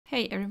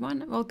Hey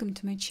everyone, welcome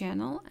to my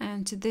channel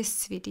and to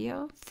this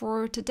video.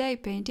 For today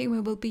painting we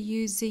will be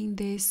using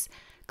this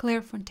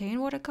Clairefontaine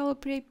watercolor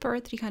paper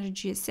 300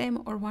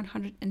 GSM or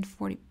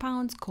 140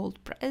 pounds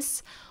cold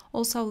press.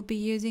 Also I will be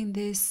using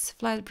this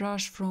flat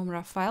brush from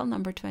Raphael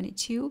number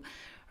 22,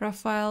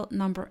 Raphael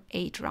number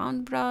 8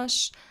 round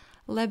brush,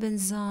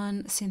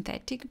 Lebenson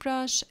synthetic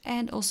brush,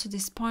 and also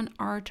this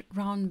Panart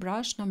round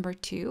brush number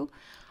 2.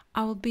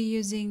 I will be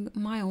using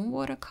my own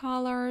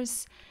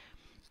watercolors,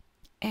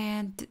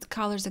 and the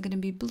colors are going to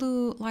be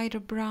blue,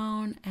 lighter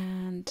brown,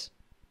 and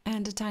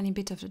a tiny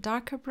bit of the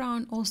darker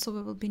brown. Also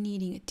we will be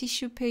needing a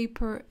tissue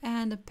paper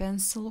and a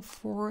pencil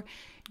for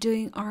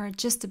doing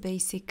just a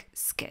basic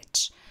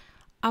sketch.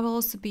 I will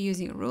also be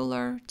using a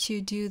ruler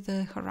to do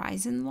the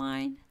horizon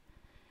line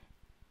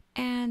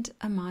and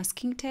a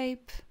masking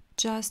tape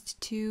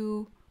just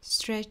to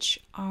stretch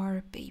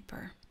our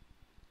paper.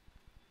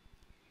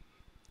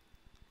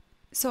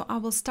 So I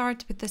will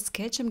start with the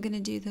sketch. I'm going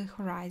to do the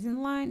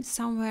horizon line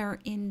somewhere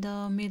in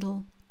the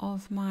middle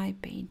of my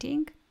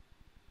painting.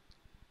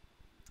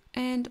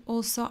 And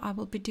also I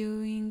will be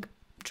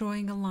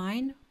drawing a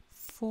line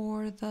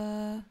for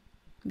the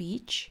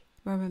beach,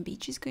 where my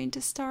beach is going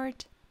to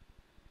start.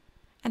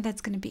 And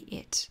that's going to be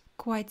it.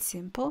 Quite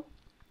simple.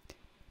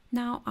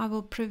 Now I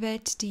will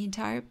pre-wet the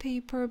entire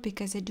paper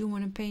because I do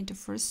want to paint the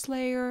first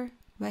layer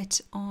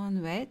wet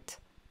on wet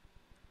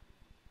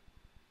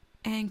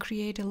and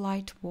create a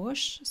light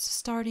wash. So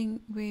starting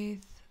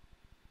with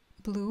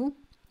blue,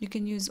 you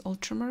can use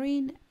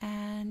ultramarine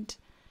and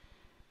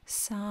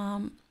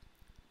some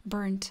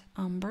burnt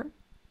umber,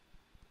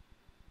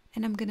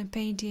 and I'm gonna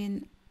paint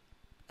in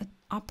an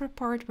upper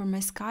part where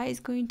my sky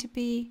is going to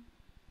be.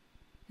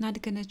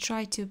 Not gonna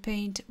try to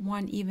paint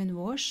one even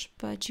wash,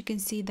 but you can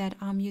see that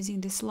I'm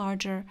using this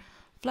larger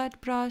flat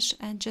brush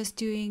and just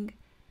doing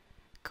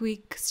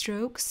quick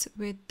strokes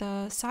with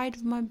the side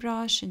of my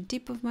brush and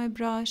tip of my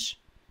brush,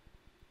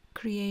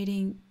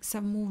 creating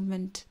some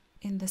movement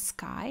in the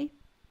sky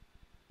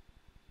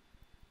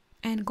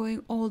and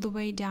going all the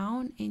way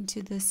down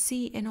into the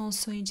sea and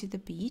also into the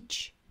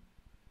beach.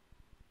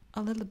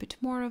 A little bit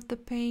more of the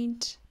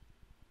paint,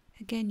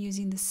 again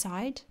using the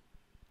side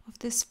of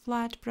this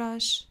flat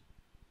brush,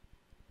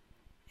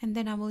 and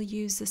then I will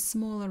use a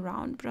smaller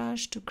round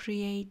brush to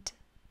create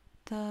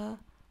the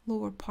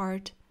lower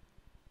part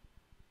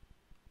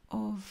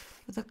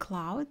of the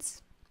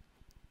clouds.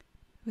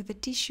 With the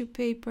tissue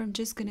paper, I'm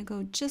just going to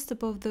go just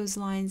above those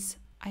lines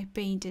I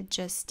painted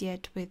just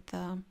yet with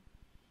the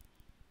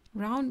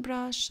round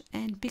brush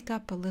and pick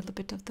up a little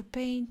bit of the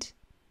paint,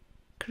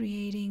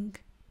 creating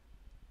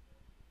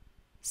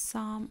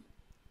some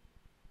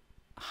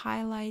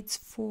highlights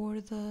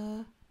for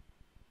the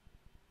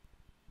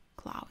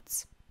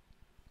clouds.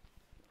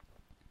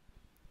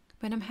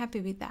 When I'm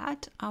happy with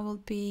that, I will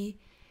be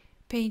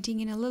painting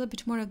in a little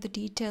bit more of the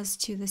details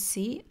to the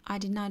sea. I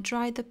did not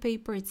dry the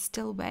paper, it's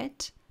still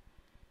wet.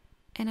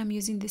 And I'm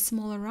using this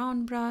smaller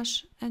round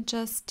brush and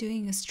just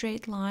doing a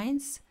straight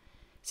lines.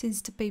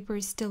 Since the paper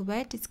is still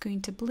wet, it's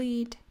going to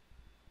bleed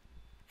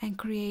and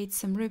create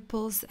some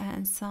ripples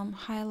and some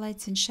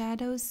highlights and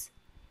shadows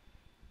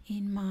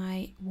in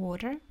my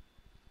water.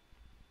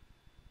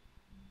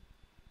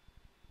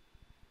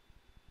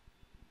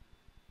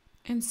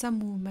 And some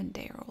movement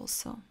there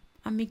also.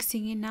 I'm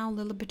mixing in now a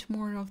little bit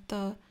more of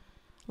the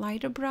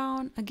lighter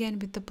brown, again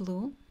with the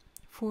blue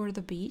for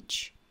the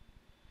beach.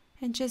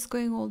 And just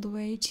going all the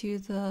way to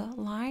the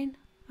line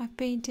I've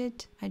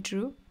painted, I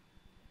drew.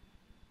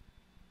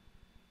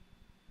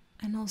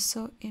 And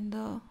also in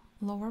the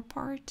lower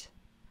part.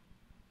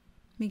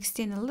 Mixed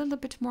in a little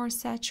bit more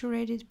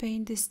saturated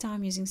paint this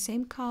time using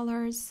same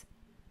colors.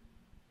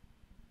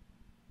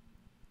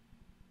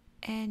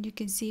 And you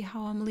can see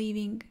how I'm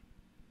leaving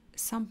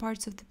some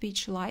parts of the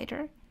beach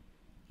lighter,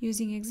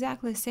 using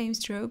exactly the same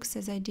strokes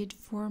as I did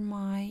for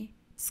my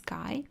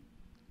sky.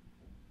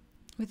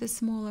 With a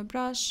smaller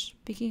brush,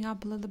 picking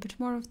up a little bit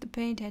more of the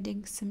paint,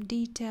 adding some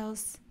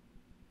details,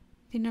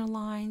 thinner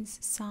lines,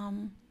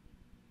 some,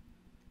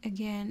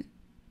 again,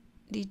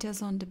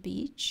 details on the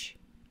beach.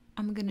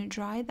 I'm gonna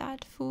dry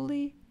that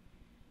fully,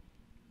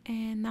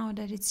 and now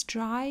that it's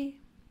dry,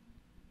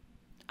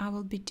 I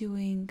will be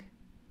doing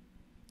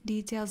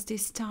details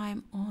this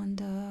time on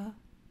the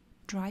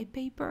dry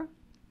paper.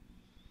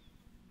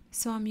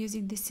 So I'm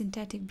using this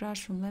synthetic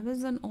brush from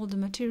Lebenson. All the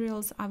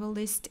materials I will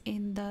list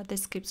in the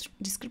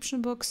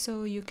description box,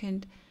 so you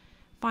can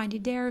find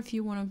it there if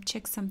you want to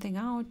check something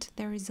out.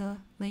 There is a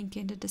link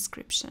in the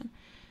description.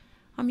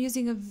 I'm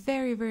using a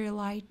very, very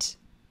light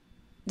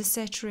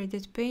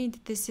desaturated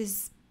paint. This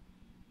is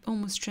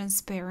almost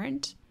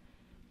transparent.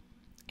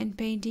 And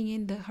painting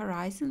in the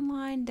horizon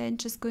line, then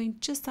just going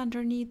just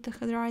underneath the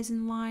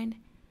horizon line,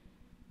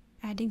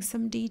 adding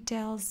some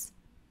details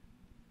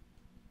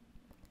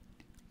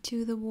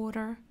to the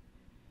water.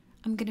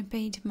 I'm gonna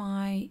paint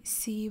my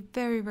sea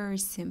very, very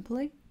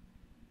simply,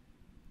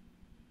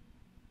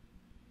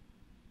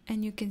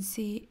 and you can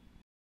see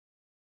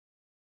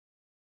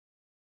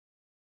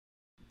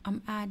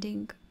I'm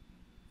adding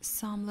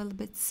some little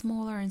bit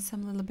smaller and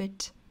some little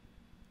bit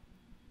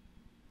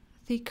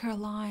thicker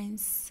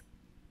lines,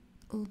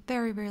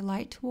 very, very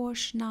light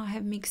wash. Now I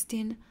have mixed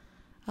in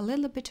a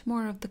little bit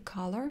more of the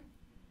color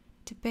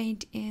to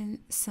paint in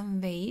some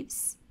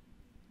waves.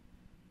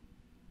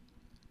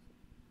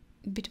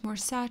 A bit more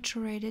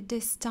saturated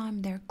this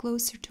time. They're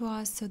closer to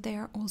us, so they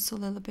are also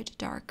a little bit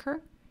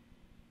darker.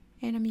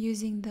 And I'm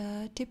using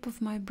the tip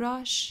of my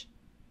brush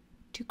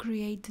to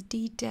create the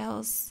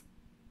details.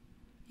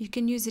 You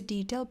can use a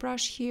detail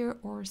brush here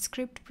or a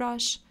script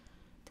brush.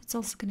 That's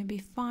also going to be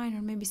fine,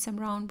 or maybe some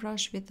round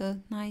brush with a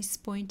nice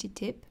pointy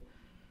tip,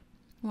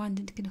 one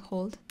that can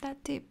hold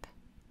that tip.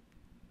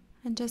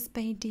 And just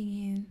painting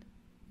in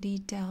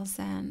details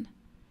and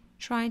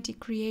trying to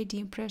create the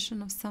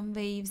impression of some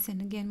waves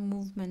and again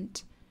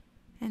movement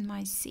and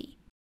my sea.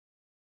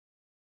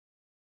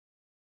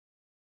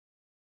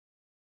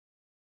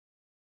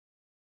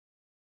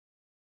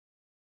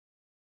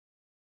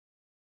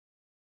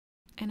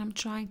 And I'm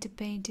trying to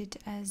paint it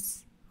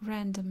as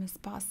random as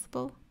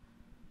possible,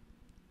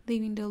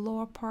 leaving the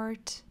lower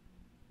part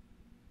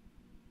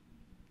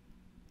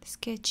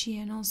sketchy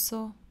and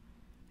also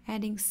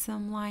adding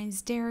some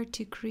lines there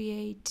to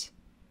create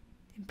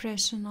the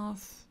impression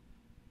of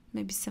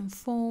maybe some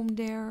foam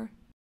there.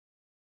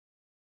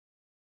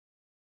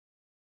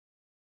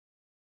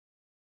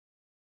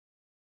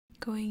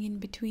 Going in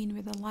between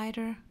with a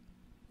lighter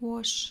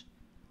wash,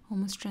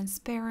 almost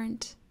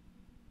transparent.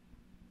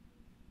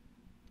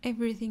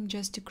 Everything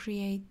just to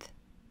create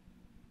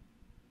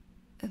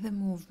the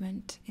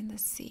movement in the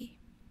sea.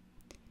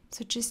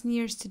 So just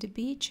nearest to the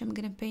beach, I'm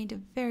gonna paint a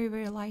very,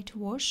 very light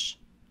wash.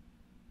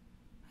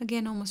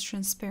 Again, almost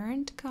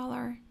transparent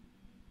color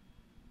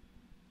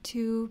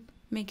to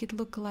make it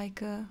look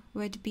like a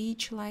wet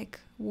beach, like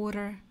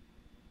water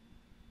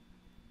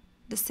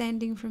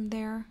descending from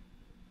there.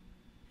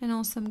 And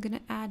also I'm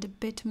gonna add a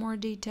bit more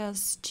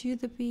details to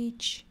the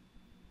beach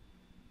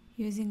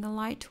using a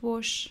light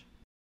wash.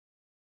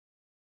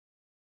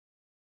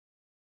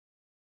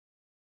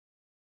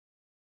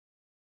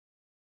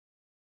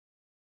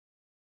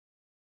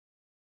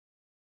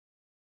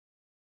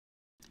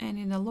 And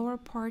in the lower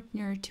part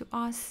near to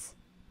us,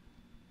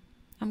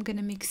 I'm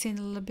gonna mix in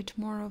a little bit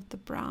more of the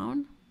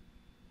brown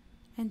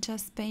and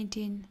just paint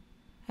in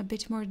a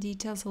bit more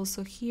details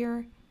also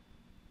here,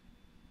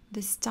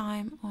 this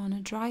time on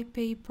a dry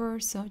paper,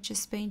 so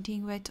just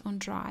painting wet on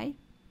dry,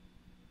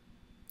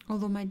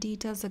 although my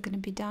details are gonna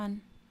be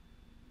done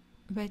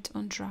wet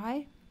on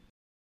dry.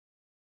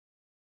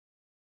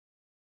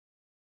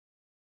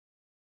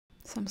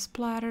 Some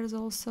splatters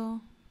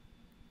also.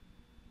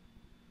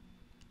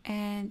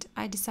 And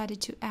I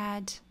decided to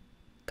add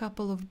a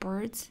couple of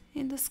birds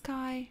in the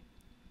sky.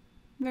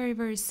 Very,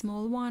 very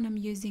small one. I'm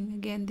using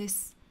again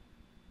this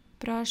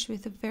brush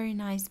with a very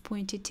nice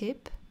pointy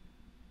tip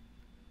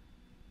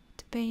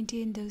to paint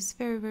in those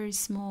very, very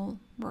small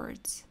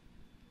birds.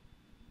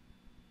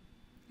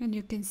 And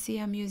you can see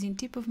I'm using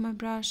tip of my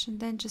brush and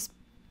then just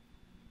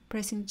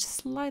pressing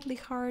slightly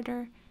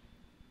harder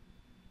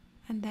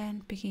and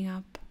then picking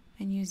up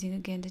and using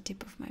again the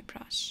tip of my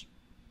brush.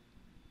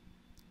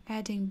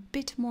 Adding a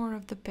bit more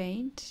of the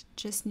paint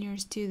just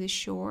nearest to the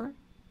shore,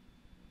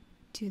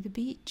 to the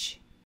beach.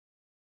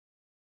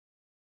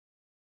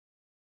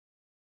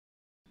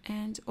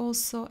 And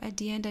also at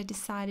the end I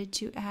decided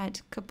to add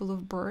a couple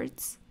of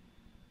birds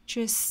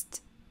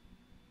just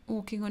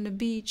walking on the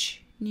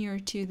beach near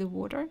to the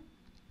water.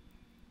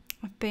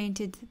 I've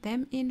painted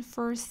them in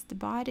first, the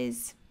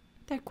bodies.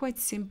 They're quite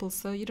simple,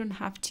 so you don't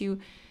have to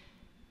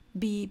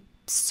be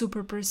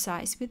super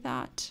precise with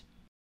that.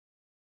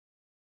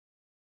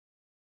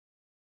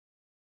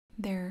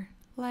 Their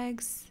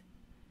legs,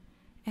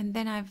 and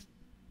then I've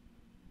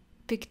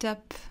picked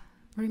up,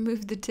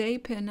 removed the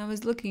tape, and I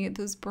was looking at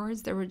those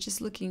birds. They were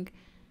just looking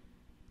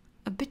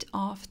a bit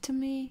off to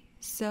me,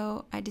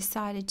 so I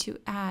decided to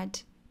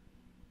add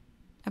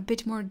a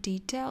bit more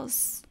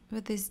details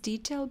with this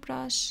detail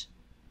brush,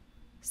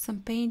 some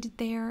paint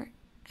there,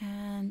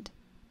 and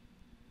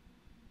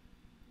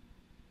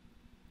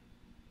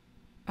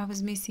I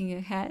was missing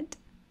a head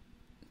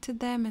to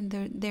them, and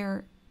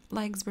their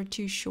legs were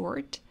too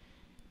short.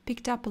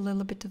 Picked up a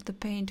little bit of the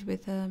paint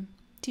with a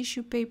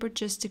tissue paper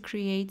just to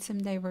create some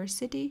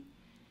diversity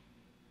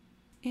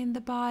in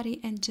the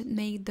body and to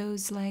make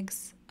those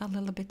legs a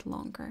little bit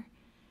longer.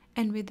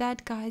 And with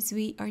that, guys,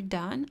 we are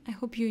done. I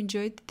hope you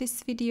enjoyed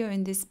this video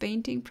and this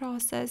painting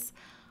process.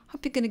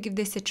 Hope you're gonna give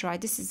this a try.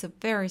 This is a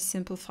very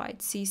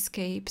simplified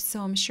seascape, so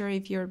I'm sure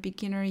if you're a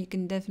beginner you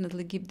can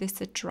definitely give this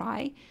a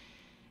try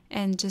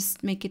and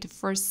just make it the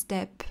first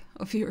step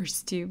of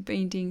yours to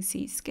painting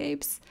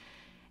seascapes.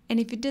 And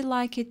if you did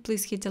like it,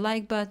 please hit the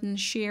like button,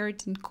 share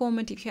it, and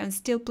comment. If you haven't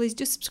still, please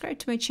do subscribe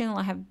to my channel.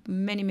 I have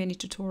many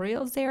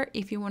tutorials there.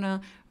 If you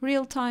want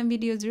real-time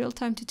videos,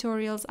 real-time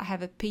tutorials, I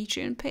have a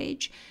Patreon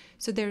page.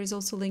 So there is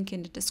also a link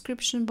in the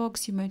description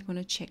box. You might want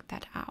to check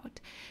that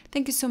out.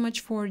 Thank you so much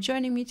for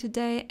joining me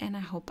today, and I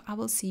hope I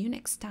will see you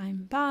next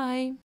time.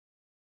 Bye!